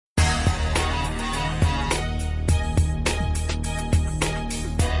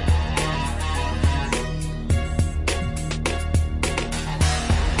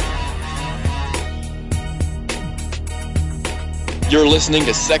You're listening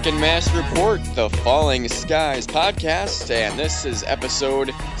to Second Mass Report, the Falling Skies podcast, and this is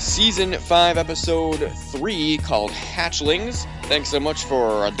Season 5, Episode 3, called Hatchlings. Thanks so much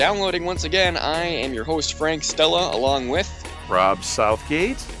for downloading once again. I am your host, Frank Stella, along with Rob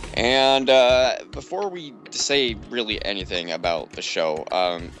Southgate. And before we say really anything about the show,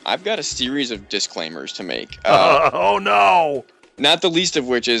 I've got a series of disclaimers to make. Oh no! Not the least of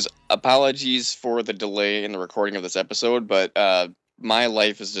which is apologies for the delay in the recording of this episode, but my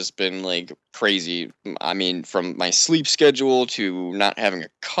life has just been like crazy. I mean, from my sleep schedule to not having a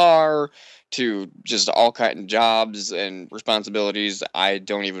car to just all kinds of jobs and responsibilities. I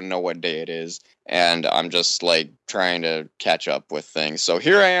don't even know what day it is. And I'm just like trying to catch up with things. So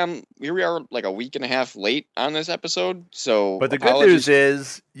here I am. Here we are like a week and a half late on this episode. So, but the good news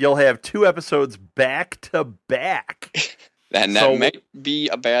is you'll have 2 episodes back to back. And that might be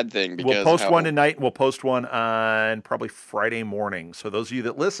a bad thing because we'll post one tonight and we'll post one on probably Friday morning. So those of you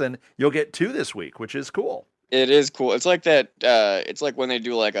that listen, you'll get 2 this week, which is cool. It is cool. It's like that. It's like when they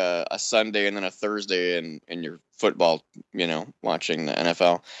do like a Sunday and then a Thursday in your football, watching the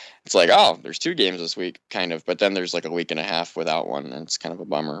NFL. It's like, oh, there's 2 games this week, kind of. But then there's like a week and a half without one, and it's kind of a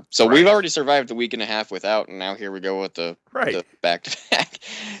bummer. So We've already survived the week and a half without, and now here we go with the back-to-back.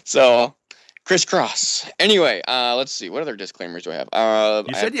 So crisscross. Anyway, let's see. What other disclaimers do I have?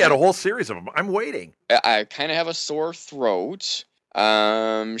 You said you had a whole series of them. I'm waiting. I kind of have a sore throat.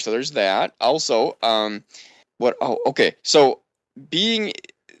 So there's that. Also, okay. So being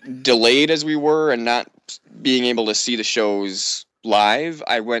delayed as we were and not being able to see the shows live,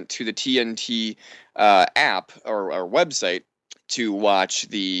 I went to the TNT app or website to watch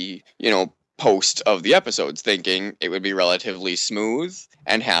the, post of the episodes, thinking it would be relatively smooth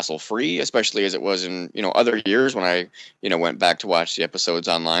and hassle-free, especially as it was in, other years when I, went back to watch the episodes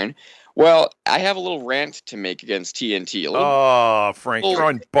online. Well, I have a little rant to make against TNT. Frank,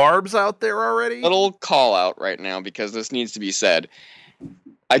 throwing barbs out there already? A little call out right now because this needs to be said.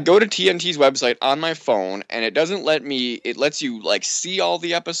 I go to TNT's website on my phone, and it doesn't let me. It lets you see all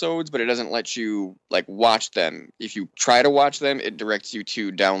the episodes, but it doesn't let you watch them. If you try to watch them, it directs you to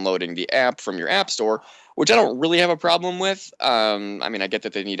downloading the app from your app store, which I don't really have a problem with. I get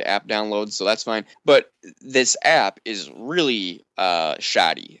that they need app downloads, so that's fine. But this app is really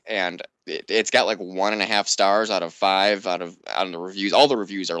shoddy, and it's got 1.5 stars out of 5 out of the reviews. All the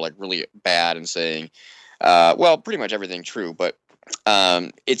reviews are really bad and saying, pretty much everything true, but.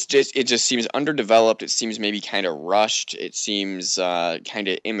 It just seems underdeveloped. It seems maybe kind of rushed. It seems kind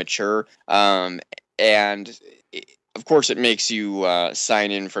of immature. And of course, it makes you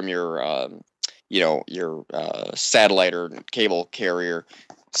sign in from your satellite or cable carrier,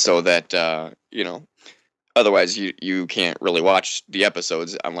 so that otherwise you can't really watch the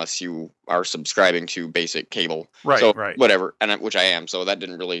episodes unless you are subscribing to basic cable. Right. So right. Whatever, which I am. So that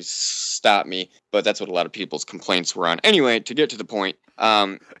didn't really stop me, but that's what a lot of people's complaints were on. Anyway, to get to the point,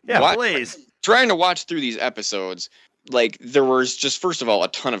 please. Trying to watch through these episodes, there was just, first of all, a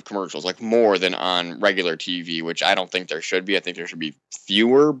ton of commercials, more than on regular TV, which I don't think there should be. I think there should be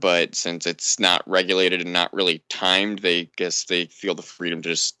fewer, but since it's not regulated and not really timed, they feel the freedom to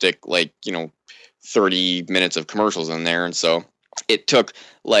just stick 30 minutes of commercials in there. And so it took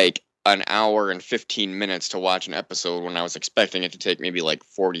an hour and 15 minutes to watch an episode when I was expecting it to take maybe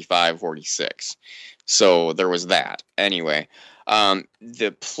 45, 46. So there was that. Anyway,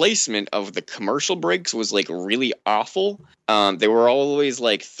 the placement of the commercial breaks was really awful. They were always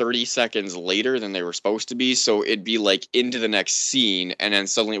 30 seconds later than they were supposed to be. So it'd be into the next scene, and then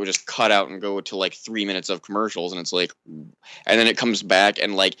suddenly it would just cut out and go to 3 minutes of commercials. And it's and then it comes back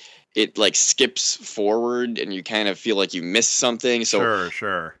and it skips forward, and you kind of feel like you missed something. So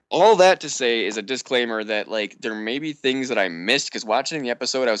sure. All that to say is a disclaimer that there may be things that I missed, because watching the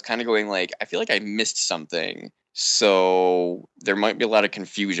episode, I was kind of going I feel like I missed something. So there might be a lot of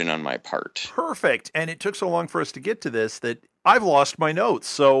confusion on my part. Perfect. And it took so long for us to get to this that I've lost my notes.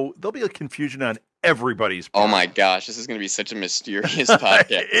 So there'll be a confusion on everybody's part. Oh my gosh, this is going to be such a mysterious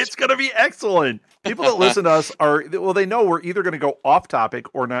podcast. It's going to be excellent. People that listen to us they know we're either going to go off topic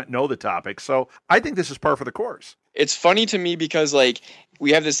or not know the topic. So I think this is par for the course. It's funny to me because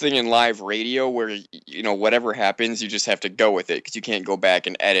we have this thing in live radio where, whatever happens, you just have to go with it because you can't go back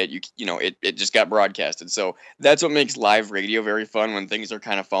and edit. It just got broadcasted. So that's what makes live radio very fun when things are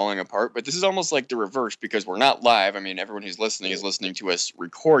kind of falling apart. But this is almost like the reverse because we're not live. Everyone who's listening is listening to us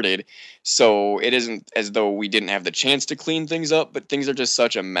recorded. So it isn't as though we didn't have the chance to clean things up, but things are just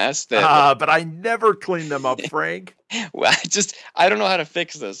such a mess that. But I never clean them up, Frank. Well, I don't know how to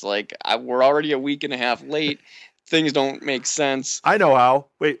fix this. We're already a week and a half late. Things don't make sense. I know how.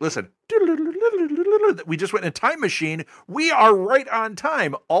 Wait, listen. We just went in a time machine. We are right on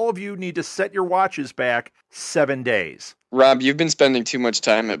time. All of you need to set your watches back 7 days. Rob, you've been spending too much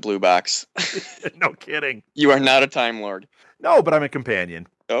time at Blue Box. No kidding. You are not a Time Lord. No, but I'm a companion.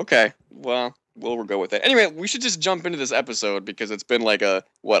 Okay, well, we'll go with it. Anyway, we should just jump into this episode because it's been like a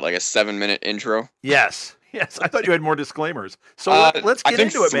 7-minute intro. Yes. I thought you had more disclaimers. So let's get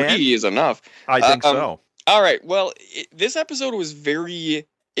into it, man. 3 is enough. I think so. All right. Well, this episode was very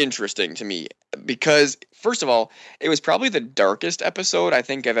interesting to me because, first of all, it was probably the darkest episode I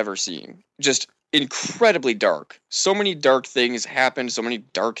think I've ever seen. Just incredibly dark. So many dark things happened. So many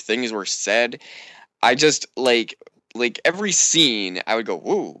dark things were said. I just like every scene, I would go,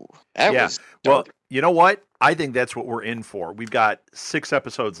 "Whoa, that was dark." Well, you know what? I think that's what we're in for. We've got 6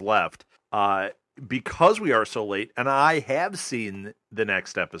 episodes left. Because we are so late, and I have seen the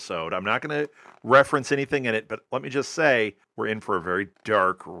next episode, I'm not going to reference anything in it, but let me just say we're in for a very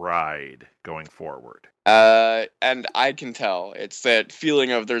dark ride going forward. And I can tell it's that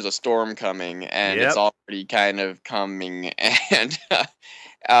feeling of there's a storm coming, and it's already kind of coming, and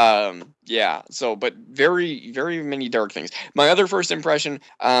yeah. So, but very, very many dark things. My other first impression,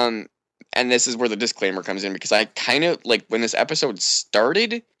 and this is where the disclaimer comes in, because I kind of like when this episode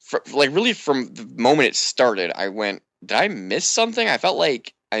started. Really from the moment it started, I went, did I miss something? I felt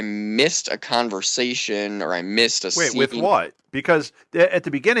like I missed a conversation or I missed a scene. Wait, with what? Because at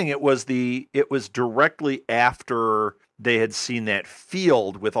the beginning it was directly after they had seen that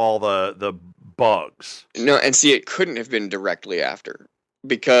field with all the bugs. No, and see, it couldn't have been directly after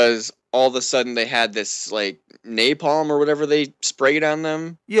because all of a sudden they had this like napalm or whatever they sprayed on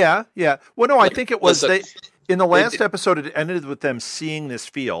them. Yeah. Well, no, I think it was in the last episode, it ended with them seeing this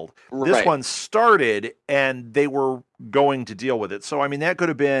field. This one started, and they were going to deal with it. So, I mean, that could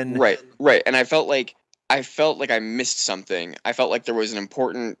have been... Right. And I felt like I missed something. I felt like there was an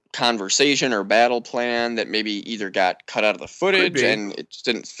important conversation or battle plan that maybe either got cut out of the footage and it just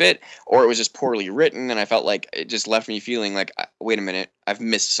didn't fit, or it was just poorly written, and I felt like it just left me feeling like, wait a minute, I've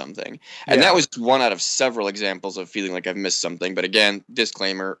missed something. And that was one out of several examples of feeling like I've missed something. But again,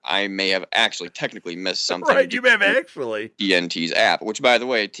 disclaimer, I may have actually technically missed something. Right, you may have actually. TNT's app, which, by the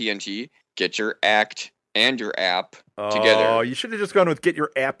way, TNT, get your act and your app together. Oh, you should have just gone with get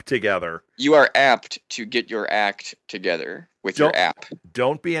your app together. You are apt to get your act together with your app.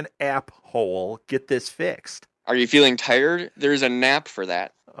 Don't be an app hole. Get this fixed. Are you feeling tired? There's a nap for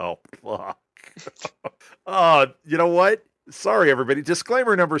that. Oh, fuck. You know what? Sorry, everybody.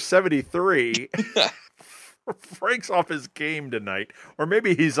 Disclaimer number 73. Frank's off his game tonight. Or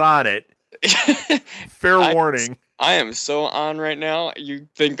maybe he's on it. Fair warning. I am so on right now, you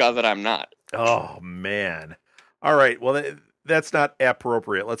think that I'm not. Oh, man. All right. Well, that's not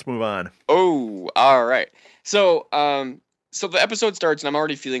appropriate. Let's move on. Oh, all right. So the episode starts, and I'm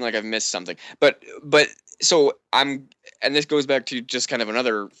already feeling like I've missed something. But so and this goes back to just kind of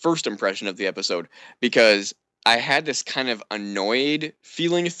another first impression of the episode, because I had this kind of annoyed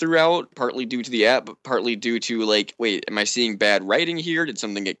feeling throughout, partly due to the app, but partly due to like, wait, am I seeing bad writing here? Did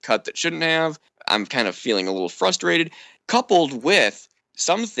something get cut that shouldn't have? I'm kind of feeling a little frustrated, coupled with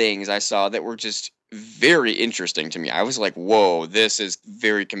some things I saw that were just very interesting to me. I was like, whoa, this is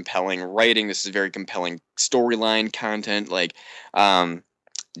very compelling writing. This is very compelling storyline content. Like,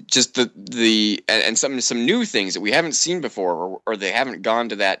 just and some new things that we haven't seen before, or they haven't gone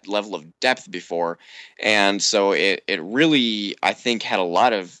to that level of depth before. And so it really, I think, had a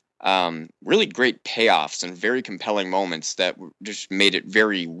lot of really great payoffs and very compelling moments that just made it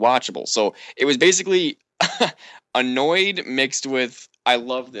very watchable. So it was basically annoyed mixed with I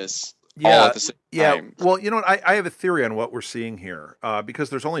love this all at the same time. Well, you know what? I have a theory on what we're seeing here, because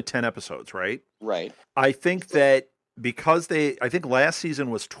there's only 10 episodes, right? Right. I think that because I think last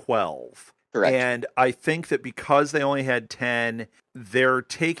season was 12. Correct. And I think that because they only had 10, they're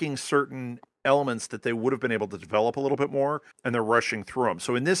taking certain elements that they would have been able to develop a little bit more, and they're rushing through them.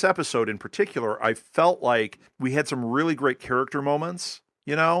 So in this episode in particular, I felt like we had some really great character moments,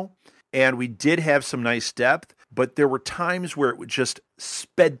 and we did have some nice depth, but there were times where it would just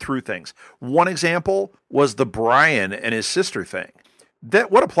sped through things. One example was the Brian and his sister thing.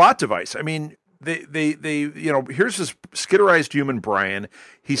 What a plot device. I mean, they here's this skitterized human Brian.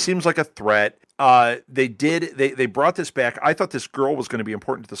 He seems like a threat. They brought this back. I thought this girl was going to be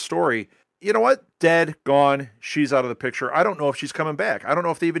important to the story. You know what? Dead, gone. She's out of the picture. I don't know if she's coming back. I don't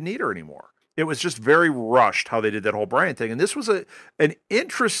know if they even need her anymore. It was just very rushed how they did that whole Brian thing. And this was an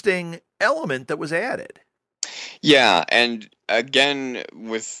interesting element that was added. Yeah, and again,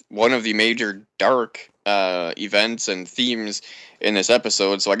 with one of the major dark events and themes in this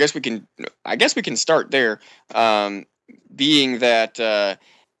episode, so I guess we can start there. Being that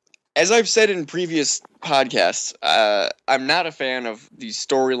as I've said in previous podcasts, I'm not a fan of these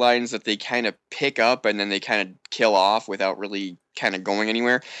storylines that they kind of pick up and then they kind of kill off without really kind of going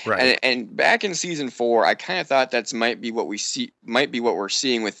anywhere. Right. And back in season 4, I kind of thought that's might be what we're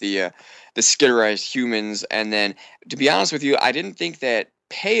seeing with the skitterized humans. And then, to be honest with you, I didn't think that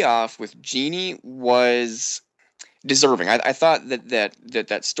payoff with Jeannie was deserving. I thought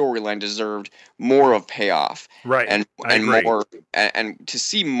that storyline deserved more of payoff, Right. and I agree. more, and to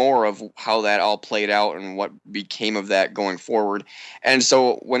see more of how that all played out and what became of that going forward. And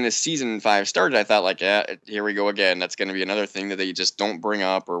so when the season 5 started, I thought, like, yeah, here we go again. That's going to be another thing that they just don't bring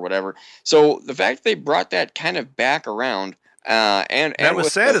up or whatever. So the fact that they brought that kind of back around, and That was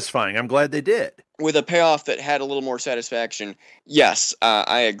with satisfying. I'm glad they did. with a payoff that had a little more satisfaction. Yes,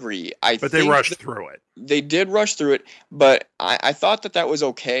 I agree. But they rushed through it. They did rush through it, but I thought that was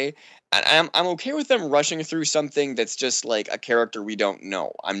okay. And I'm okay with them rushing through something that's just like a character we don't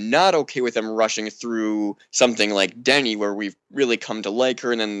know. I'm not okay with them rushing through something like Denny, where we've really come to like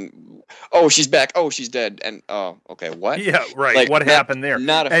her, and then, oh, she's back, oh, she's dead, and oh, okay, what? Yeah, right. Like, what happened there?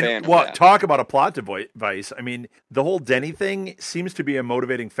 Not a fan of that. Talk about a plot device. I mean, the whole Denny thing seems to be a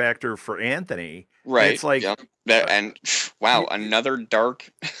motivating factor for Anthony. Right. And it's like, and wow, another dark.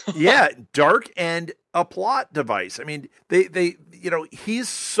 Yeah, dark and a plot device. I mean, they he's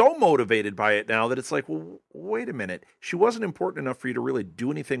so motivated by it now that it's like, well, wait a minute. She wasn't important enough for you to really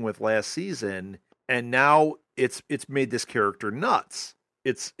do anything with last season, and now it's made this character nuts.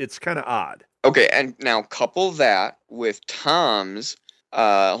 It's kind of odd. Okay, and now couple that with Tom's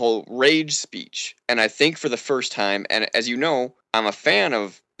whole rage speech, and I think for the first time, and as you know, I'm a fan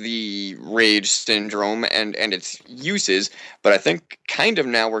of the rage syndrome and its uses, but I think kind of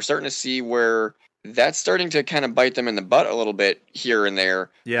now we're starting to see where that's starting to kind of bite them in the butt a little bit here and there.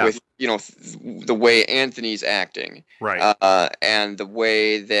 Yeah. With the way Anthony's acting, right, and the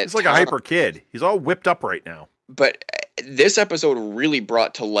way that he's like a hyper kid. He's all whipped up right now. But this episode really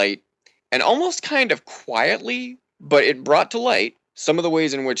brought to light, and almost kind of quietly, but it brought to light some of the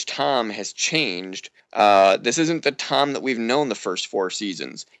ways in which Tom has changed. This isn't the Tom that we've known the first 4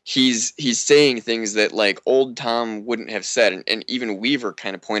 seasons. He's saying things that, like, old Tom wouldn't have said, and even Weaver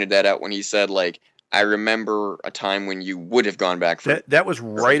kind of pointed that out when he said, like, I remember a time when you would have gone back for that was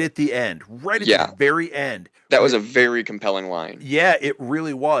right at the end, right at the very end. That was a very compelling line. Yeah, it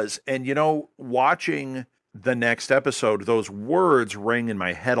really was. And watching the next episode, those words rang in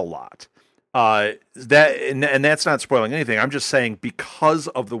my head a lot. That's not spoiling anything. I'm just saying, because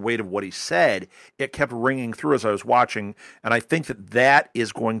of the weight of what he said, it kept ringing through as I was watching, and I think that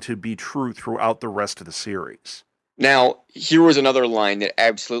is going to be true throughout the rest of the series. Now, here was another line that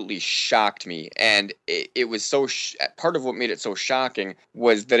absolutely shocked me, and it was so part of what made it so shocking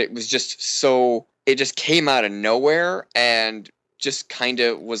was that it was just so, it just came out of nowhere and just kind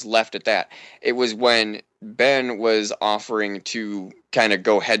of was left at that. It was when Ben was offering to kind of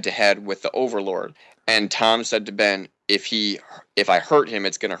go head to head with the Overlord, and Tom said to Ben, if I hurt him,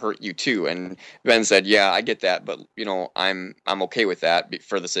 it's going to hurt you too. And Ben said, yeah, I get that, but I'm okay with that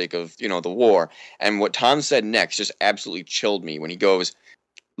for the sake of the war. And what Tom said next just absolutely chilled me when he goes,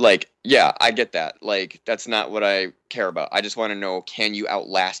 like, yeah, I get that, like, that's not what I care about. I just want to know, can you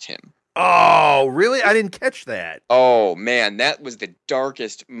outlast him? Oh, really? I didn't catch that. Oh man, that was the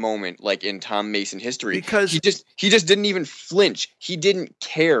darkest moment, like, in Tom Mason history. Because he just didn't even flinch. He didn't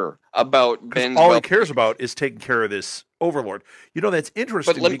care about Ben's. All he cares about is taking care of this Overlord. That's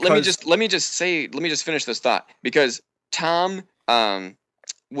interesting. But let me just finish this thought, because Tom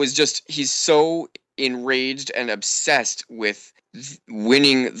he's so enraged and obsessed with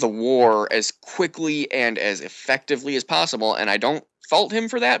winning the war as quickly and as effectively as possible, and I don't fault him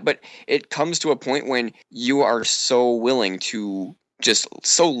for that, but it comes to a point when you are so willing to just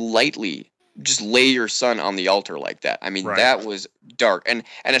so lightly just lay your son on the altar like that. I mean, That was dark. And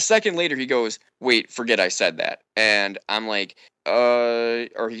a second later he goes, wait, forget I said that. And I'm like, I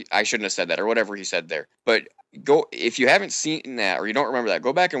shouldn't have said that, or whatever he said there. But if you haven't seen that, or you don't remember that,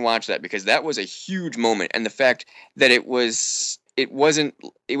 go back and watch that, because that was a huge moment. And the fact that it was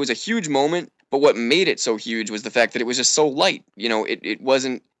a huge moment, but what made it so huge was the fact that it was just so light. It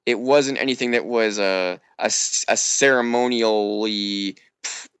wasn't anything that was a ceremonially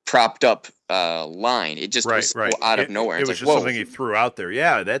propped up line. It just was so out of nowhere. It was just something he threw out there.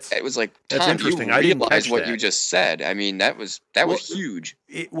 Yeah, it was like, that's Tom, interesting. You I didn't realize catch what that. you just said. I mean, that was huge.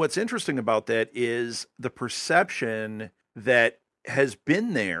 What's interesting about that is the perception that has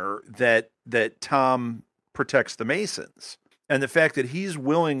been there that Tom protects the Masons. And the fact that he's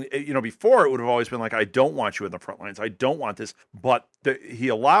willing, before it would have always been like, I don't want you in the front lines. I don't want this. But he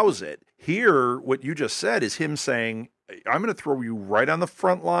allows it. Here, what you just said is him saying, I'm going to throw you right on the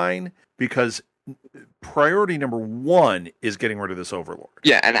front line because priority number one is getting rid of this Overlord.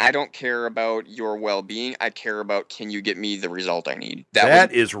 Yeah, and I don't care about your well-being. I care about, can you get me the result I need?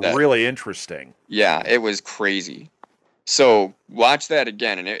 That is really interesting. Yeah, it was crazy. So watch that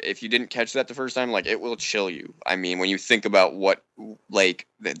again, and if you didn't catch that the first time, like, it will chill you. I mean, when you think about what, like,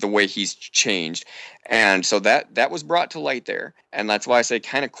 the way he's changed, and so that was brought to light there, and that's why I say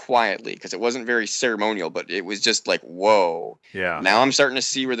kind of quietly, because it wasn't very ceremonial, but it was just like, whoa. Yeah. Now I'm starting to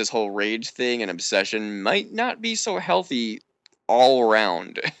see where this whole rage thing and obsession might not be so healthy all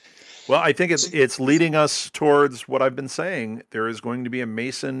around. Well, I think it's leading us towards what I've been saying. There is going to be a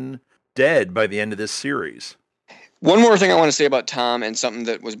Mason dead by the end of this series. One more thing I want to say about Tom, and something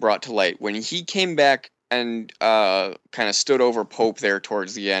that was brought to light when he came back and kind of stood over Pope there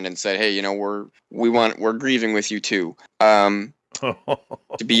towards the end and said, "Hey, you know, we're grieving with you too." To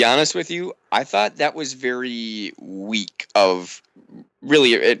be honest with you, I thought that was very weak.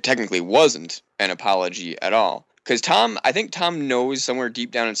 Really, it technically wasn't an apology at all, because I think Tom knows somewhere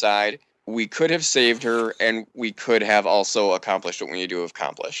deep down inside we could have saved her, and we could have also accomplished what we need to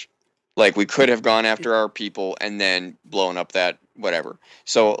accomplish. Like, we could have gone after our people and then blown up that whatever.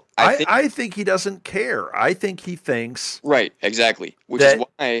 So I think he doesn't care. I think he thinks right, exactly, which is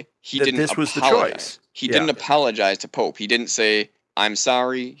why he didn't. This was the choice. He didn't apologize to Pope. He didn't say, "I'm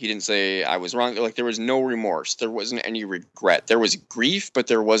sorry." He didn't say, "I was wrong." Like, there was no remorse. There wasn't any regret. There was grief, but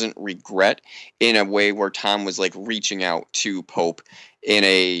there wasn't regret in a way where Tom was like reaching out to Pope in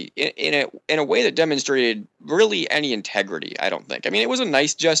a way that demonstrated really any integrity. I don't think. I mean, it was a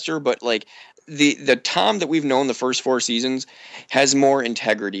nice gesture, but like the Tom that we've known the first 4 seasons has more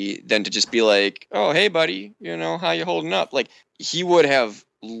integrity than to just be like, "Oh, hey, buddy, you know, how you holding up?" Like, he would have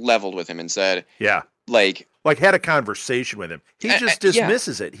leveled with him and said, "Yeah." Like had a conversation with him. He just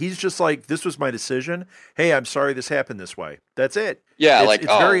dismisses it. He's just like, "This was my decision. Hey, I'm sorry this happened this way." That's it. Yeah, it's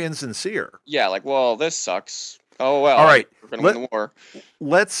very insincere. Yeah, like, well, this sucks. Oh well. All right, we're gonna win the war.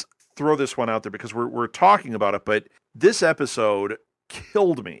 Let's throw this one out there because we're talking about it, but this episode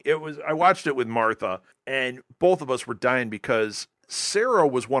killed me. I watched it with Martha, and both of us were dying because Sarah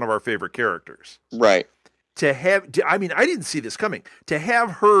was one of our favorite characters. Right. I didn't see this coming. To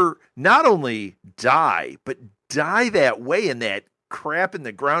have her not only die, but die that way in that crap in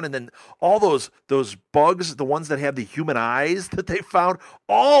the ground, and then all those bugs, the ones that have the human eyes that they found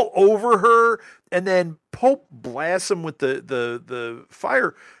all over her, and then Pope blasts them with the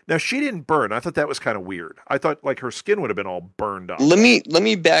fire. Now, she didn't burn. I thought that was kind of weird. I thought like her skin would have been all burned up. Let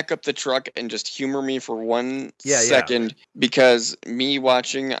me back up the truck and just humor me for 1 second, because me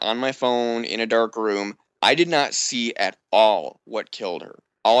watching on my phone in a dark room, I did not see at all what killed her.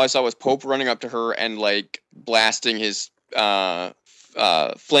 All I saw was Pope running up to her and like blasting his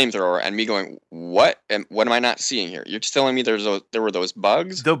flamethrower, and me going, what am I not seeing here? You're just telling me there were those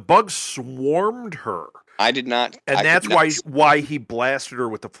bugs? The bugs swarmed her. I did not. And that's why he blasted her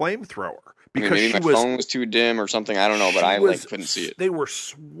with the flamethrower. Because maybe my phone was too dim or something. I don't know, but I couldn't see it. They were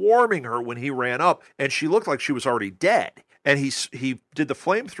swarming her when he ran up, and she looked like she was already dead. And he did the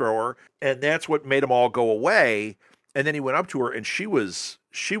flamethrower, and that's what made them all go away. And then he went up to her, and she was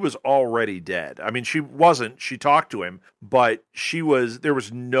already dead. I mean, she wasn't. She talked to him, but there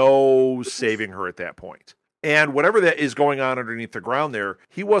was no saving her at that point. And whatever that is going on underneath the ground there,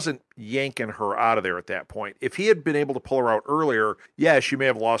 he wasn't yanking her out of there at that point. If he had been able to pull her out earlier, yeah, she may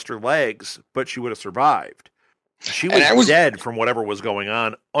have lost her legs, but she would have survived. She was dead from whatever was going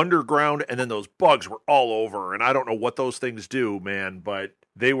on underground, and then those bugs were all over. And I don't know what those things do, man, but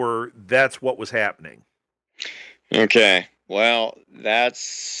that's what was happening. Okay. Well, that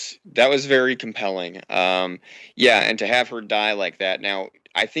was very compelling. Yeah, and to have her die like that. Now,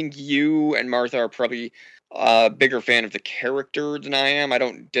 I think you and Martha are probably a bigger fan of the character than I am. I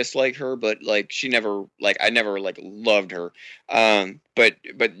don't dislike her, but like I never like loved her. But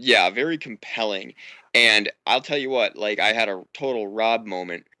yeah, very compelling. And I'll tell you what, like, I had a total Rob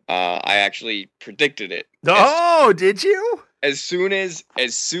moment. I actually predicted it. Oh, did you? As soon as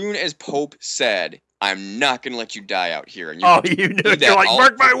Pope said, "I'm not going to let you die out here." And you knew. You're like,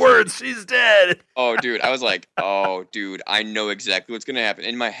 mark my words, she's dead. Oh, dude. I was like, oh, dude, I know exactly what's going to happen.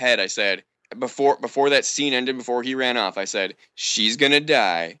 In my head, I said, before that scene ended, before he ran off, I said, she's going to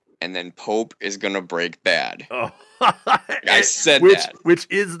die, and then Pope is going to break bad. Oh. I said which, that. which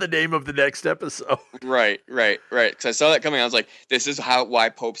is the name of the next episode. Right. Because I saw that coming. I was like, this is why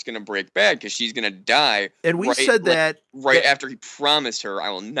Pope's going to break bad, because she's going to die. And we said that after he promised her, I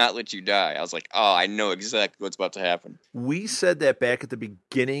will not let you die. I was like, oh, I know exactly what's about to happen. We said that back at the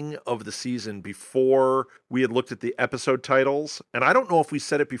beginning of the season before we had looked at the episode titles. And I don't know if we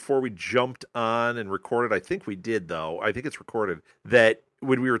said it before we jumped on and recorded. I think we did, though. I think it's recorded. That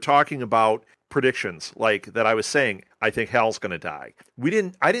when we were talking about predictions, like that I was saying, I think Hal's going to die.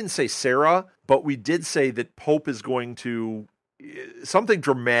 I didn't say Sarah, but we did say that Pope is going to, something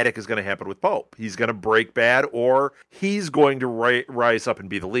dramatic is going to happen with Pope. He's going to break bad, or he's going to rise up and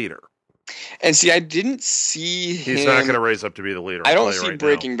be the leader. And see, I didn't see him. He's not going to rise up to be the leader. I don't see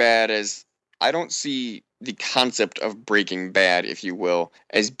Breaking Bad as, I don't see the concept of Breaking Bad, if you will,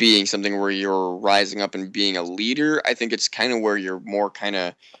 as being something where you're rising up and being a leader. I think it's kind of where you're more kind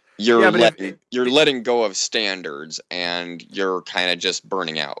of, you're letting go of standards and you're kind of just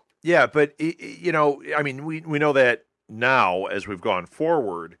burning out. Yeah, but I mean, we know that now as we've gone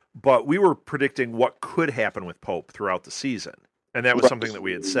forward, but we were predicting what could happen with Pope throughout the season. And that was something that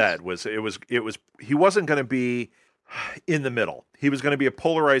we had said was he wasn't going to be in the middle. He was going to be a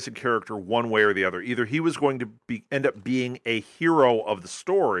polarizing character one way or the other. Either he was going to end up being a hero of the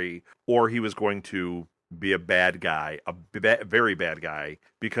story, or he was going to be a bad guy, very bad guy,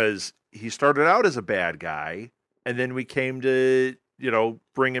 because he started out as a bad guy, and then we came to,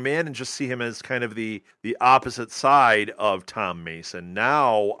 bring him in and just see him as kind of the opposite side of Tom Mason.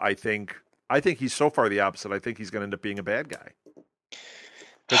 Now, I think he's so far the opposite. I think he's going to end up being a bad guy.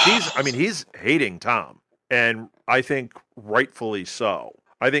 Because he's hating Tom, and I think rightfully so.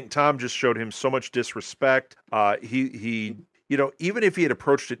 I think Tom just showed him so much disrespect. He even if he had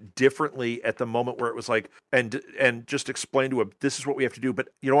approached it differently at the moment where it was like, and just explained to him, this is what we have to do, but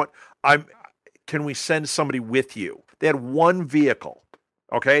you know what? Can we send somebody with you? They had one vehicle.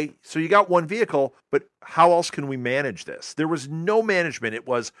 Okay, so you got one vehicle, but how else can we manage this? There was no management. It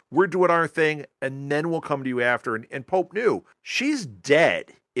was, we're doing our thing, and then we'll come to you after. And Pope knew she's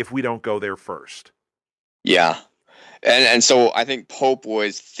dead if we don't go there first. Yeah. And so I think Pope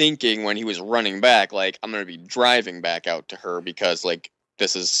was thinking when he was running back, like, I'm going to be driving back out to her because, like,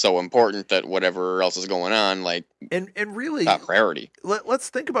 this is so important that whatever else is going on, like, and really, not priority. Let's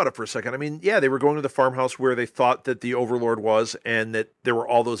think about it for a second. I mean, yeah, they were going to the farmhouse where they thought that the Overlord was, and that there were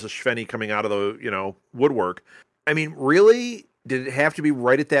all those s5e coming out of the woodwork. I mean, really, did it have to be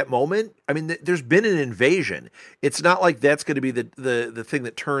right at that moment? I mean, there's been an invasion. It's not like that's going to be the thing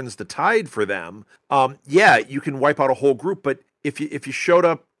that turns the tide for them. Yeah, you can wipe out a whole group, but if you showed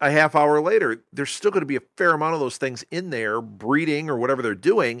up a half hour later, there's still going to be a fair amount of those things in there breeding or whatever they're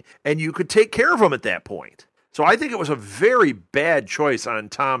doing, and you could take care of them at that point. So I think it was a very bad choice on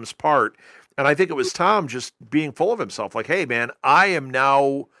Tom's part, and I think it was Tom just being full of himself. Like, hey, man, I am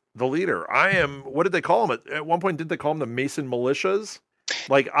now the leader. I am. What did they call him? At one point, did they call him the Mason Militias?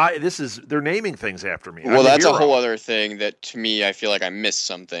 Like, they're naming things after me. Well, that's a whole other thing that, to me, I feel like I missed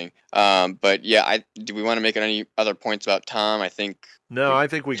something. But yeah, do we want to make any other points about Tom? I think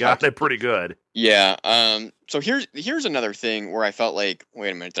we got it pretty good. Yeah. So here's another thing where I felt like,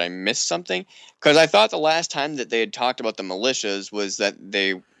 wait a minute, did I miss something? Because I thought the last time that they had talked about the militias was that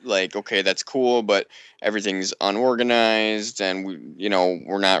they, like, okay, that's cool, but everything's unorganized, and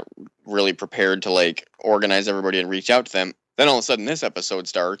we're not really prepared to, like, organize everybody and reach out to them. Then all of a sudden this episode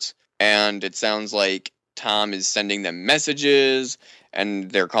starts, and it sounds like Tom is sending them messages, and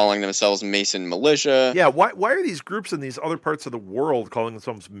they're calling themselves Mason Militia. Yeah, why are these groups in these other parts of the world calling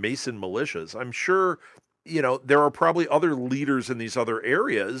themselves Mason Militias? I'm sure, there are probably other leaders in these other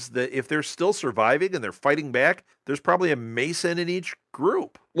areas that if they're still surviving and they're fighting back, there's probably a Mason in each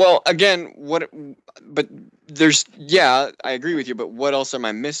group. Well, again, I agree with you, but what else am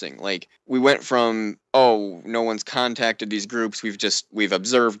I missing? Like, we went from, no one's contacted these groups, we've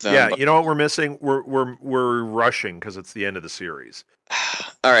observed them. Yeah, you know what we're missing? We're rushing because it's the end of the series.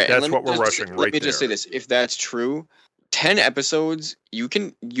 All right. That's what we're rushing right there. Let me just say this. If that's true, 10 episodes, you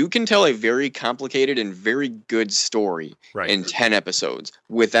can tell a very complicated and very good story in 10 episodes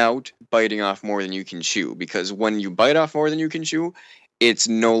without biting off more than you can chew. Because when you bite off more than you can chew, it's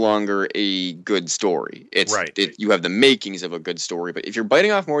no longer a good story. You have the makings of a good story. But if you're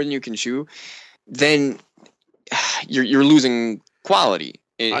biting off more than you can chew, then you're losing quality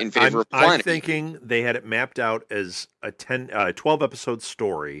in favor of quantity. I'm thinking they had it mapped out as a 12 episode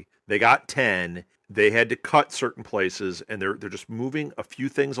story. They got 10. they had to cut certain places, and they're just moving a few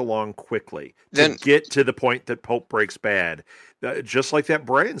things along quickly Then to get to the point that Pope breaks bad. Just like that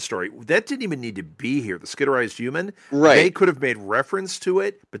Brian story, that didn't even need to be here. The skitterized human, right. They could have made reference to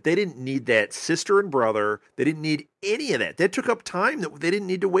it, but they didn't need that sister and brother. They didn't need any of that. That took up time that they didn't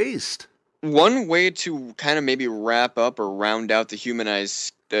need to waste. One way to kind of maybe wrap up or round out the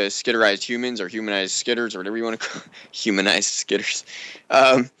skitterized humans or humanized skitters or whatever you want to call humanized skitters,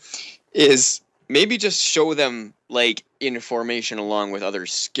 is maybe just show them like in formation along with other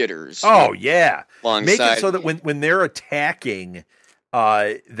skitters. Oh yeah, alongside. Make it so that when they're attacking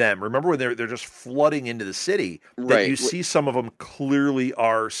them, remember when they're just flooding into the city, that right. You see some of them clearly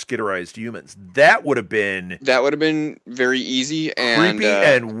are skitterized humans. That would have been very easy and creepy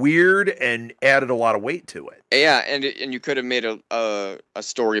and weird and added a lot of weight to it. Yeah, and you could have made a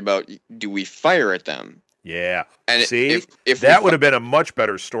story about, do we fire at them? Yeah. And see, if that would have been a much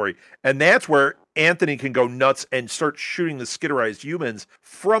better story. And that's where Anthony can go nuts and start shooting the skitterized humans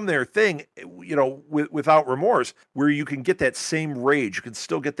from their thing, without remorse, where you can get that same rage. You can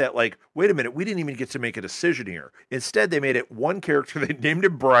still get that, like, wait a minute, we didn't even get to make a decision here. Instead, they made it one character. They named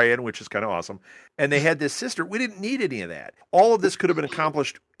him Brian, which is kind of awesome. And they had this sister. We didn't need any of that. All of this could have been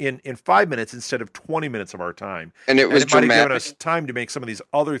accomplished in 5 minutes instead of 20 minutes of our time. And it was might have given us time to make some of these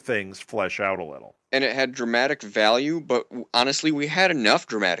other things flesh out a little. And it had dramatic value, but honestly, we had enough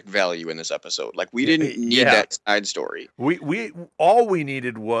dramatic value in this episode. Like, we didn't need that side story. We all we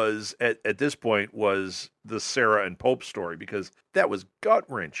needed was at this point was the Sarah and Pope story, because that was gut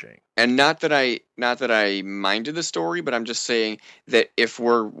wrenching. And not that I minded the story, but I'm just saying that if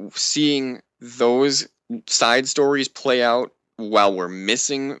we're seeing those side stories play out while we're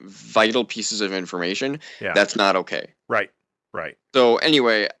missing vital pieces of information, that's not okay. Right. So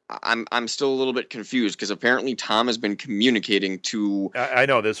anyway, I'm still a little bit confused, because apparently Tom has been communicating to I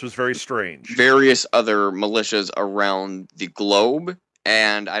know this was very strange. Various other militias around the globe,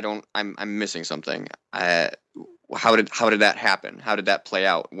 and I'm missing something. How did that happen? How did that play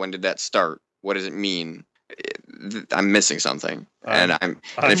out? When did that start? What does it mean? I'm missing something, and I'm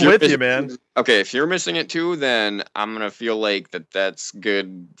with you, man. Okay, if you're missing it too, then I'm gonna feel like that's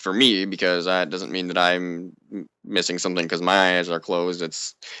good for me, because that doesn't mean that I'm missing something because my eyes are closed.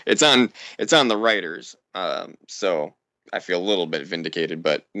 It's on the writers, so I feel a little bit vindicated,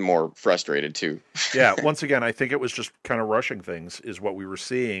 but more frustrated too. Yeah, once again, I think it was just kind of rushing things is what we were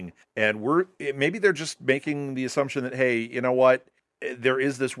seeing, and maybe they're just making the assumption that, hey, you know what? There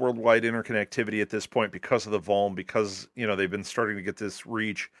is this worldwide interconnectivity at this point because of the Vuln, because, they've been starting to get this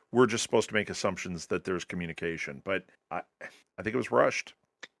reach. We're just supposed to make assumptions that there's communication, but I think it was rushed.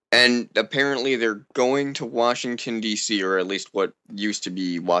 And apparently they're going to Washington, D.C., or at least what used to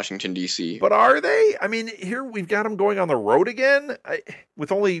be Washington, D.C. But are they? I mean, here we've got them going on the road again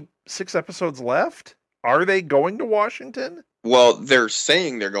with only 6 episodes left. Are they going to Washington? Well, they're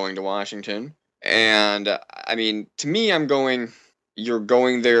saying they're going to Washington. And, I mean, to me, you're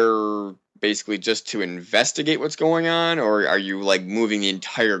going there basically just to investigate what's going on, or are you like moving the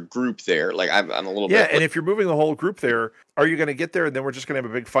entire group there? Like, I'm a little bit. Yeah, and if you're moving the whole group there, are you going to get there and then we're just going to have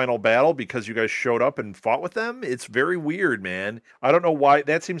a big final battle because you guys showed up and fought with them? It's very weird, man. I don't know why.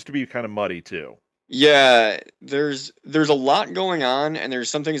 That seems to be kind of muddy too. Yeah, there's a lot going on, and there's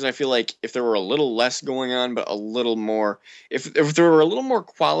some things I feel like if there were a little less going on, but a little more, if there were a little more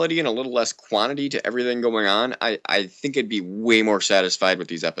quality and a little less quantity to everything going on, I think I'd be way more satisfied with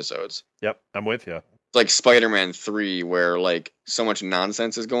these episodes. Yep, I'm with you. It's like Spider-Man 3, where like so much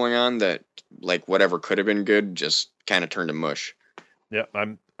nonsense is going on that like whatever could have been good just kind of turned to mush. Yep,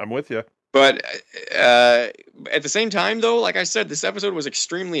 I'm with you. But at the same time, though, like I said, this episode was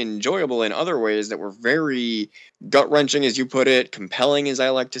extremely enjoyable in other ways that were very gut-wrenching, as you put it, compelling, as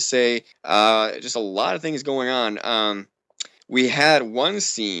I like to say. Just a lot of things going on. We had one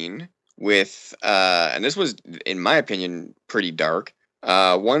scene with, and this was, in my opinion, pretty dark.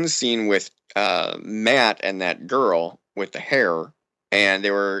 One scene with Matt and that girl with the hair, and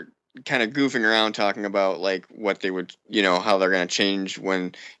they were kind of goofing around talking about like what they would, how they're going to change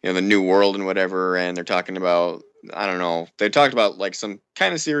when, the new world and whatever. And they're talking about, I don't know, they talked about like some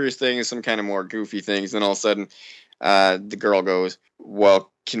kind of serious things, some kind of more goofy things. Then all of a sudden, the girl goes,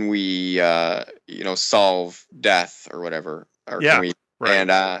 well, can we, solve death or whatever? Or can we? Right. And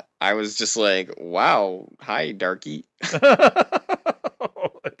I was just like, wow, hi, darky.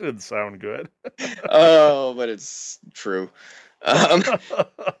 That didn't sound good. Oh, but it's true.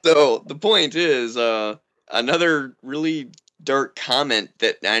 So the point is, another really dark comment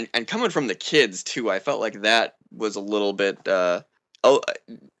that, and coming from the kids too, I felt like that was a little bit dark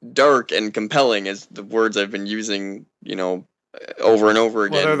and compelling, as the words I've been using, over and over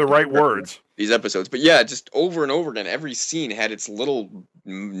again. Well, they're the right words. These episodes. But yeah, just over and over again, every scene had its little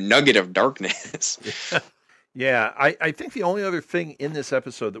nugget of darkness. Yeah, I think the only other thing in this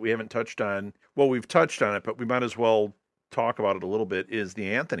episode that we haven't touched on, well, we've touched on it, but we might as well talk about it a little bit, is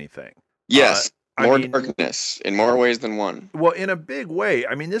the Anthony thing. Yes, more darkness in more ways than one. Well, in a big way.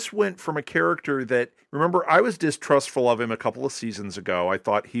 I mean, this went from a character that, remember, I was distrustful of him a couple of seasons ago. I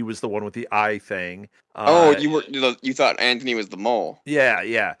thought he was the one with the eye thing. You thought Anthony was the mole.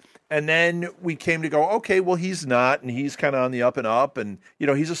 Yeah. And then we came to go, okay, well, he's not, and he's kind of on the up and up, and,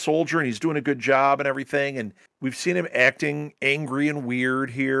 he's a soldier, and he's doing a good job and everything, and we've seen him acting angry and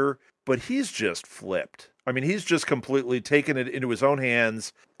weird here, but he's just flipped. I mean, he's just completely taken it into his own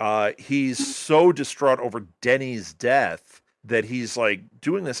hands. He's so distraught over Denny's death that he's like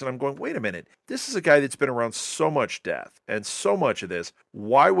doing this, and I'm going, wait a minute, this is a guy that's been around so much death and so much of this.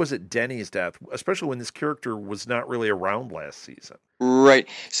 Why was it Denny's death, especially when this character was not really around last season? Right.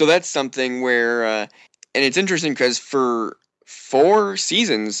 So that's something where, and it's interesting because for 4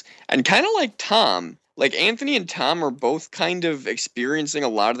 seasons, and kind of like Tom, like Anthony and Tom are both kind of experiencing a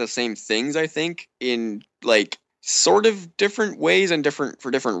lot of the same things, I think, in like sort of different ways and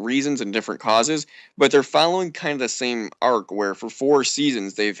for different reasons and different causes, but they're following kind of the same arc where for 4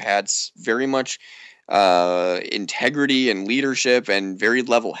 seasons they've had very much integrity and leadership and very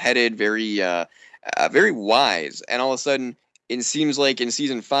level-headed, very wise, and all of a sudden it seems like in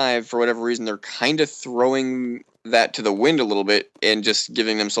season 5, for whatever reason, they're kind of throwing that to the wind a little bit and just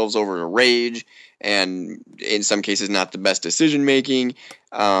giving themselves over to rage and in some cases not the best decision making.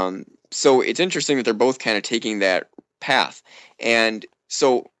 So it's interesting that they're both kind of taking that path. And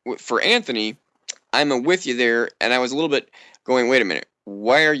so for Anthony, I'm with you there, and I was a little bit going, wait a minute,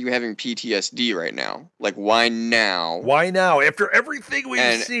 why are you having PTSD right now? Like, why now? Why now? After everything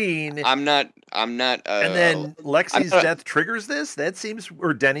we've seen, I'm not. And then Lexi's death triggers this. That seems,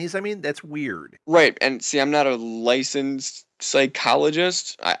 or Denny's. I mean, that's weird. Right. And see, I'm not a licensed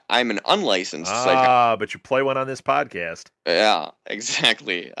psychologist. I'm an unlicensed psychologist. But you play one on this podcast. Yeah,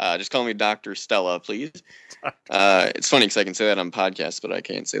 exactly. Just call me Dr. Stella, please. It's funny because I can say that on podcasts, but I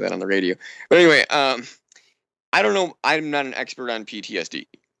can't say that on the radio. But anyway, I don't know. I'm not an expert on PTSD.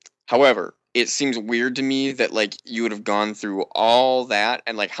 However, it seems weird to me that like you would have gone through all that,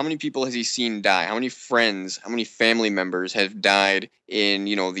 and like how many people has he seen die? How many friends, how many family members have died in,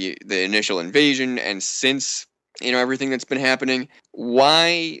 the initial invasion and since, everything that's been happening?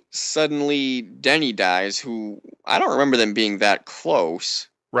 Why suddenly Denny dies, who I don't remember them being that close.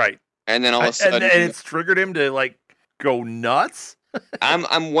 Right. And then all of a sudden and it's triggered him to like go nuts?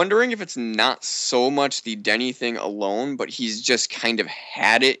 I'm wondering if it's not so much the Denny thing alone, but he's just kind of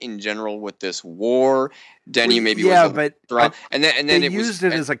had it in general with this war. Denny maybe was and then it used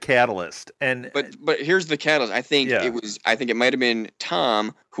it as a catalyst. And but here's the catalyst. I think it might have been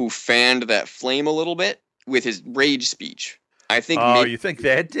Tom who fanned that flame a little bit with his rage speech. I think. Oh, you think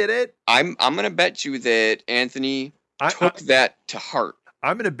that did it? I'm gonna bet you that Anthony took that to heart.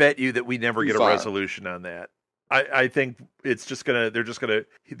 I'm gonna bet you that we never get a resolution on that. I think it's just they're just gonna,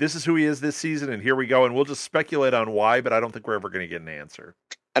 this is who he is this season, and here we go, and we'll just speculate on why, but I don't think we're ever gonna get an answer.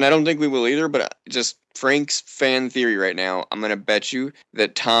 And I don't think we will either, but just Frank's fan theory right now, I'm gonna bet you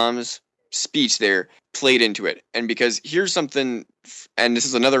that Tom's speech there played into it. And because here's something, and this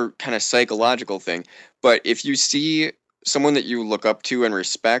is another kind of psychological thing, but if you see someone that you look up to and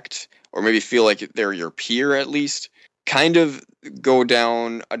respect, or maybe feel like they're your peer at least, kind of go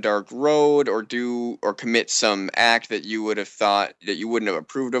down a dark road or commit some act that you would have thought that you wouldn't have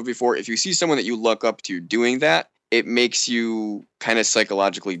approved of before. If you see someone that you look up to doing that, it makes you kind of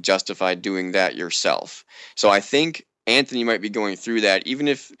psychologically justify doing that yourself. So I think Anthony might be going through that, even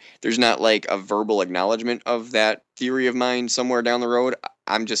if there's not like a verbal acknowledgement of that theory of mine somewhere down the road.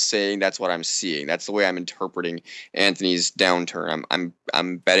 I'm just saying that's what I'm seeing. That's the way I'm interpreting Anthony's downturn.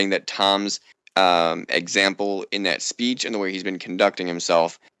 I'm betting that Tom's example in that speech and the way he's been conducting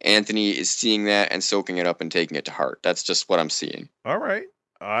himself, Anthony is seeing that and soaking it up and taking it to heart. That's just what I'm seeing. All right.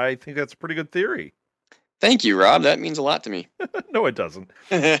 I think that's a pretty good theory. Thank you, Rob. That means a lot to me. No, it doesn't.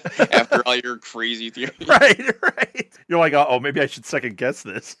 After all your crazy theories. Right. You're like, oh, maybe I should second guess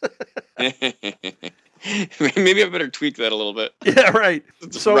this. Maybe I better tweak that a little bit. Yeah, right.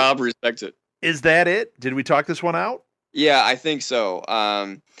 So Rob respects it. Is that it? Did we talk this one out? Yeah, I think so.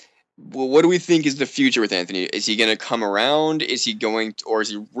 Well, what do we think is the future with Anthony? Is he going to come around? Is he going to, or is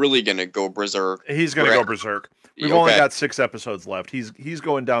he really going to go berserk? He's going to go berserk. We've only got 6 episodes left. He's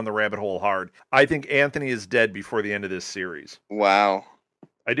going down the rabbit hole hard. I think Anthony is dead before the end of this series. Wow.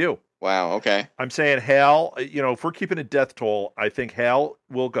 I do. Wow, okay. I'm saying Hal, if we're keeping a death toll, I think Hal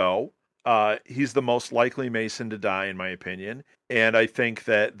will go. He's the most likely Mason to die, in my opinion. And I think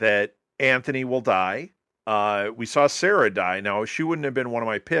that Anthony will die. We saw Sarah die. Now, she wouldn't have been one of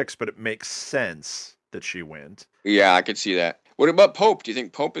my picks, but it makes sense that she went. Yeah, I could see that. What about Pope? Do you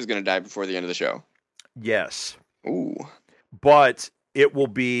think Pope is going to die before the end of the show? Yes. Ooh. But it will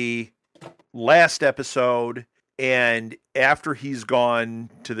be last episode, and after he's gone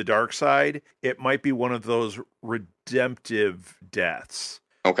to the dark side, it might be one of those redemptive deaths.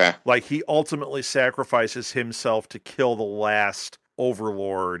 Okay. Like he ultimately sacrifices himself to kill the last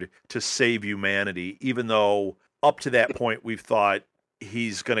overlord to save humanity, even though up to that point we've thought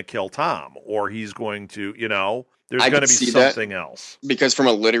he's going to kill Tom, or he's going to, there's going to be something else. Because from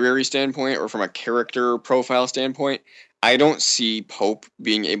a literary standpoint or from a character profile standpoint, I don't see Pope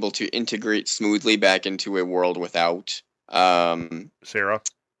being able to integrate smoothly back into a world without Sarah.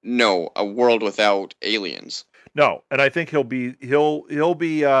 No, a world without aliens. No, and I think he'll be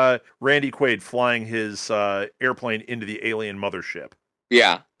Randy Quaid flying his airplane into the alien mothership.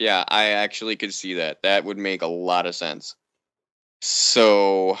 Yeah, I actually could see that. That would make a lot of sense.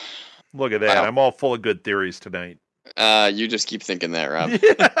 So, look at that. Wow. I'm all full of good theories tonight. You just keep thinking that, Rob.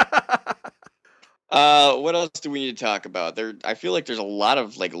 What else do we need to talk about? I feel like there's a lot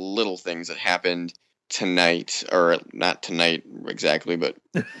of like little things that happened tonight, or not tonight exactly, but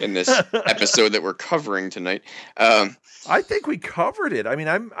in this episode that we're covering tonight. I think we covered it. I mean,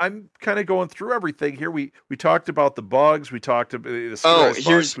 I'm kind of going through everything here. We talked about the bugs. We talked about the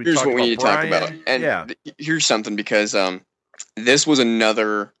here's what we need to talk about. And here's something, because this was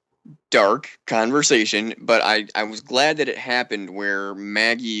another dark conversation, but I was glad that it happened where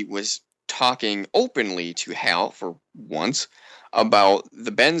Maggie was talking openly to Hal for once about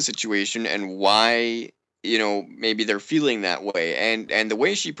the Ben situation and why, maybe they're feeling that way. And the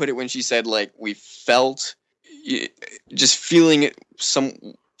way she put it when she said, like, we felt, just feeling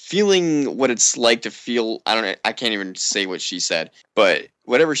what it's like to feel, I can't even say what she said, but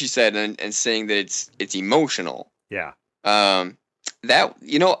whatever she said, and saying that it's emotional. Yeah. That,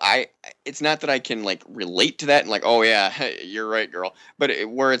 it's not that I can like relate to that and like, oh yeah, you're right, girl. But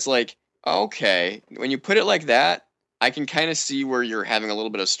where it's like, okay, when you put it like that, I can kind of see where you're having a little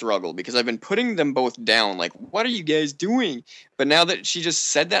bit of struggle, because I've been putting them both down. Like, what are you guys doing? But now that she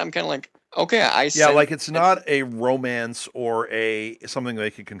just said that, I'm kind of like, okay, like it's not a romance or something they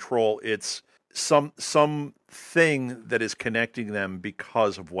can control. It's some thing that is connecting them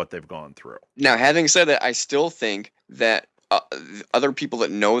because of what they've gone through. Now, having said that, I still think that other people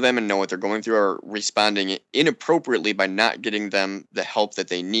that know them and know what they're going through are responding inappropriately by not getting them the help that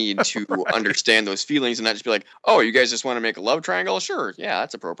they need to understand those feelings, and not just be like, oh, you guys just want to make a love triangle? Sure. Yeah,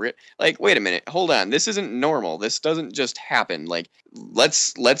 that's appropriate. Like, wait a minute. Hold on. This isn't normal. This doesn't just happen. Like,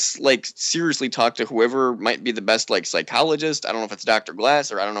 let's like seriously talk to whoever might be the best, like, psychologist. I don't know if it's Dr.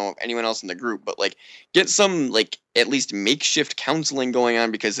 Glass or I don't know anyone else in the group, but like get some like at least makeshift counseling going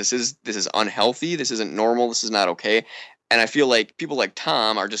on, because this is unhealthy. This isn't normal. This is not okay. And I feel like people like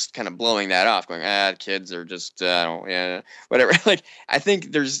Tom are just kind of blowing that off, going, kids are just, whatever. Like, I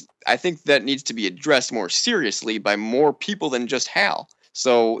think that needs to be addressed more seriously by more people than just Hal.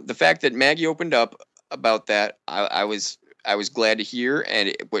 So the fact that Maggie opened up about that, I was glad to hear.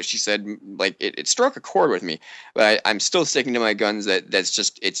 And what she said, like, it struck a chord with me. But I'm still sticking to my guns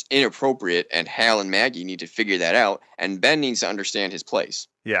it's inappropriate. And Hal and Maggie need to figure that out. And Ben needs to understand his place.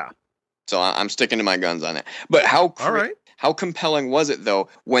 Yeah. So I'm sticking to my guns on that. But how compelling was it, though,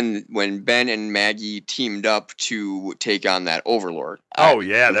 when Ben and Maggie teamed up to take on that Overlord?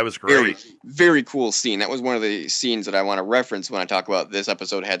 That was great. Very, very cool scene. That was one of the scenes that I want to reference when I talk about this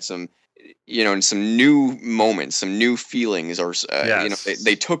episode had some, some new moments, some new feelings, or,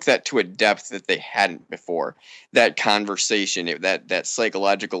 they took that to a depth that they hadn't before. That conversation, that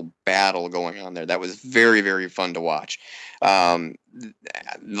psychological battle going on there, that was very, very fun to watch. The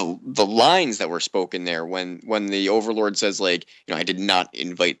lines that were spoken there when the Overlord says, like, I did not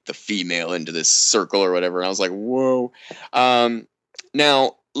invite the female into this circle or whatever. And I was like, whoa.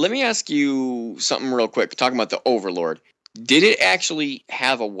 Now, let me ask you something real quick. Talking about the Overlord. Did it actually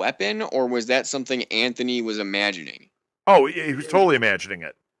have a weapon, or was that something Anthony was imagining? Oh, he was totally imagining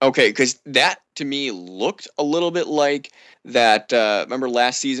it. Okay, because that, to me, looked a little bit like that, remember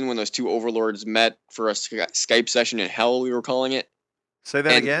last season when those two Overlords met for a Skype session in Hell, we were calling it? Say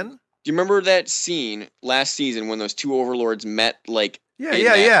that again? Do you remember that scene last season when those two Overlords met, like...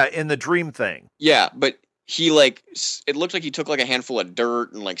 in the dream thing. Yeah, but he, like, it looked like he took, like, a handful of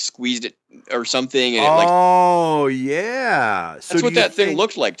dirt and, like, squeezed it or something, and yeah. That's what that thing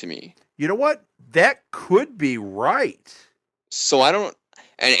looked like to me. You know what? That could be right. So I don't...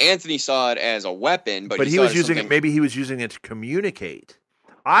 And Anthony saw it as a weapon, but he was using it. Maybe he was using it to communicate.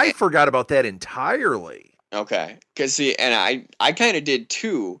 I forgot about that entirely. Okay, because see, and I kind of did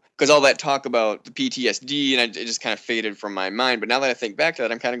too, because all that talk about the PTSD and it just kind of faded from my mind. But now that I think back to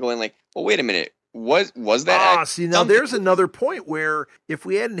that, I'm kind of going like, well, wait a minute, was that See, now something? there's another point where if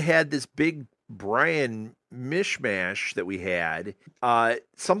we hadn't had this big Brian mishmash that we had,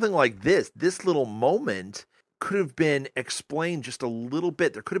 something like this little moment could have been explained just a little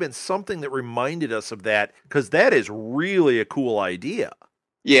bit. There could have been something that reminded us of that, because that is really a cool idea.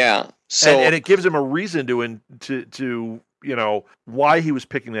 Yeah. So and it gives him a reason to why he was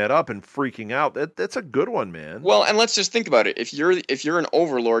picking that up and freaking out. That's a good one, man. well, and let's just think about it. If you're an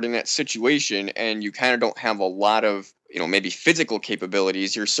overlord in that situation and you kind of don't have a lot of maybe physical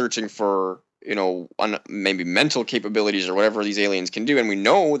capabilities, you're searching for maybe mental capabilities or whatever these aliens can do, and we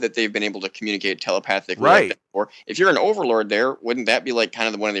know that they've been able to communicate telepathically. Right. Or if you're an overlord there, wouldn't that be like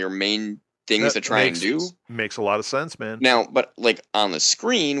kind of one of your main things to try and do? Makes a lot of sense, man. Now, but like on the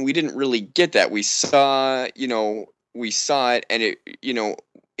screen, we didn't really get that. We saw it, and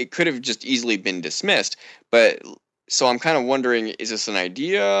it could have just easily been dismissed. But so I'm kind of wondering, is this an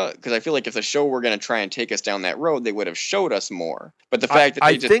idea? Because I feel like if the show were going to try and take us down that road, they would have showed us more. But the fact that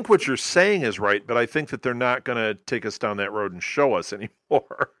I think what you're saying is right, but I think that they're not going to take us down that road and show us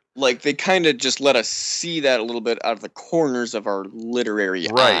anymore. Like they kind of just let us see that a little bit out of the corners of our literary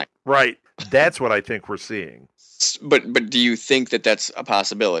eye. Right. That's what I think we're seeing. But do you think that that's a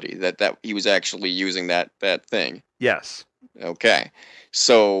possibility, that he was actually using that thing? Yes. Okay.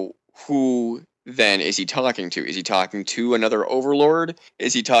 So who then is he talking to? Is he talking to another overlord?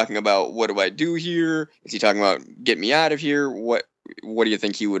 Is he talking about, what do I do here? Is he talking about, get me out of here? What do you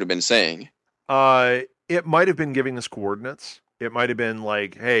think he would have been saying? It might have been giving us coordinates. It might have been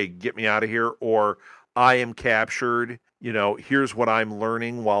like, hey, get me out of here, or I am captured. Here's what I'm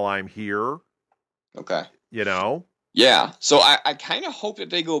learning while I'm here. Okay. Yeah. So I kind of hope that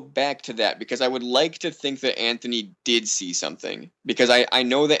they go back to that, because I would like to think that Anthony did see something, because I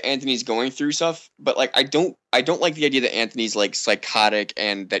know that Anthony's going through stuff, but like I don't like the idea that Anthony's like psychotic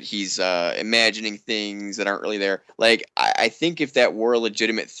and that he's imagining things that aren't really there. Like I think if that were a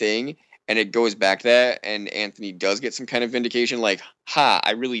legitimate thing and it goes back to that and Anthony does get some kind of vindication, like,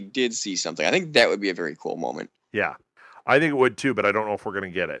 I really did see something, I think that would be a very cool moment. Yeah, I think it would too, but I don't know if we're going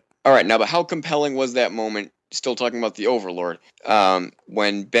to get it. All right, now, but how compelling was that moment, still talking about the Overlord,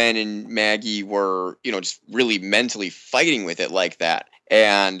 when Ben and Maggie were, just really mentally fighting with it like that?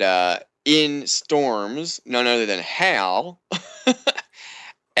 And in storms, none other than Hal.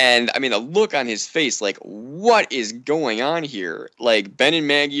 And I mean, the look on his face, like, what is going on here? Like, Ben and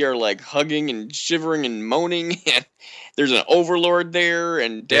Maggie are like hugging and shivering and moaning, and there's an Overlord there,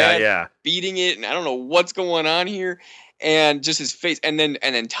 and Dad beating it, and I don't know what's going on here. And just his face, and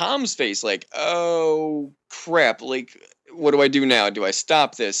then Tom's face, like, oh crap, like, what do I do now? Do I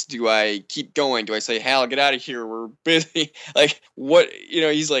stop this? Do I keep going? Do I say, Hal, get out of here, we're busy? Like, what,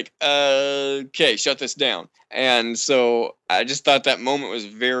 he's like, okay, shut this down. And so I just thought that moment was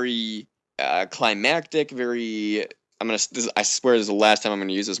very climactic, very, I swear this is the last time I'm going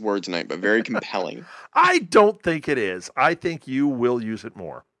to use this word tonight, but very compelling. I don't think it is. I think you will use it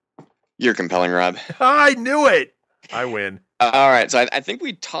more. You're compelling, Rob. I knew it. I win. All right, so I think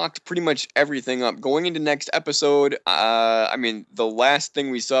we talked pretty much everything up. Going into next episode, I mean, the last thing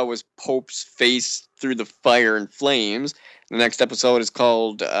we saw was Pope's face through the fire and flames. The next episode is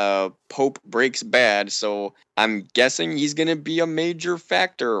called Pope Breaks Bad, so I'm guessing he's going to be a major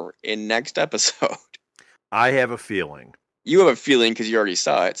factor in next episode. I have a feeling. You have a feeling because you already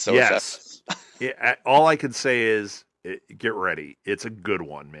saw it. So yes. All I can say is, get ready. It's a good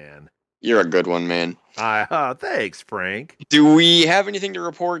one, man. You're a good one, man. Thanks, Frank. Do we have anything to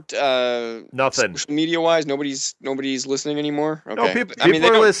report? Nothing. Social media-wise, nobody's listening anymore. Okay. No, people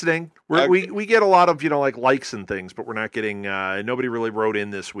are listening. We get a lot of like likes and things, but we're not getting. Nobody really wrote in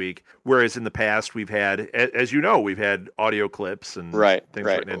this week. Whereas in the past, we've had, as you know, we've had audio clips and things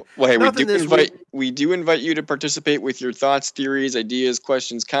written in. Well, hey, we do invite you to participate with your thoughts, theories, ideas,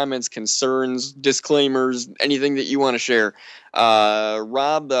 questions, comments, concerns, disclaimers, anything that you want to share.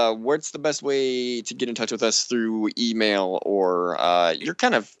 Rob, what's the best way to get in touch with us? Through email, or you're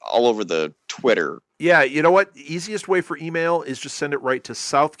kind of all over the Twitter? Yeah, you know what? The easiest way for email is just send it right to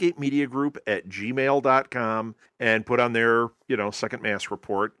southgatemediagroup@gmail.com and put on their, second mass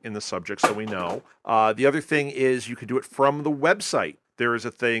report in the subject so we know. The other thing is you can do it from the website. there is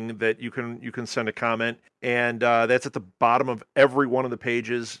a thing that you can send a comment, and that's at the bottom of every one of the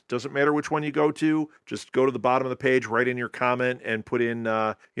pages. Doesn't matter which one you go to, just go to the bottom of the page, write in your comment, and put in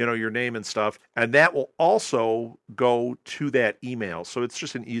your name and stuff, and that will also go to that email. So it's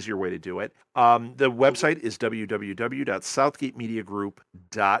just an easier way to do it. The website is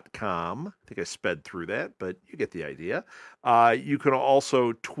www.southgatemediagroup.com. I think I sped through that, but you get the idea. You can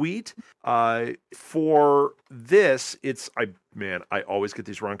also tweet. For this, I always get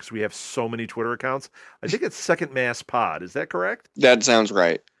these wrong because we have so many Twitter accounts. I think it's Second Mass Pod. Is that correct? That sounds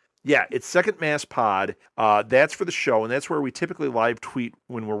right. Yeah, it's Second Mass Pod. That's for the show, and that's where we typically live tweet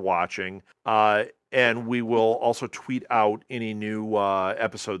when we're watching. And we will also tweet out any new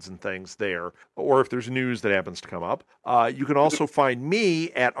episodes and things there, or if there's news that happens to come up. You can also find me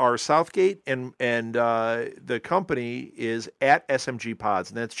at R Southgate, and the company is at SMG Pods,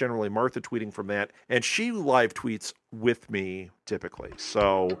 and that's generally Martha tweeting from that, and she live tweets with me typically.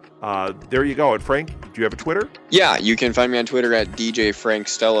 So there you go. And Frank, do you have a Twitter? Yeah, you can find me on Twitter at DJ Frank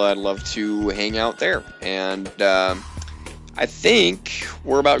Stella. I'd love to hang out there. And I think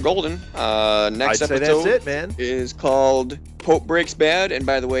we're about golden. Next episode that's it, man. Is called Pope Breaks Bad. And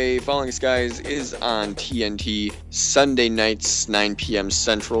by the way, Falling Skies is on TNT Sunday nights, 9 p.m.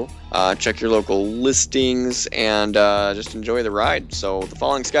 Central. Check your local listings and just enjoy the ride. So the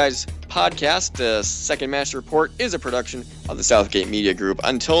Falling Skies podcast, the Second Master Report, is a production of the Southgate Media Group.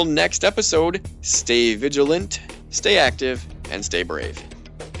 Until next episode, stay vigilant, stay active, and stay brave.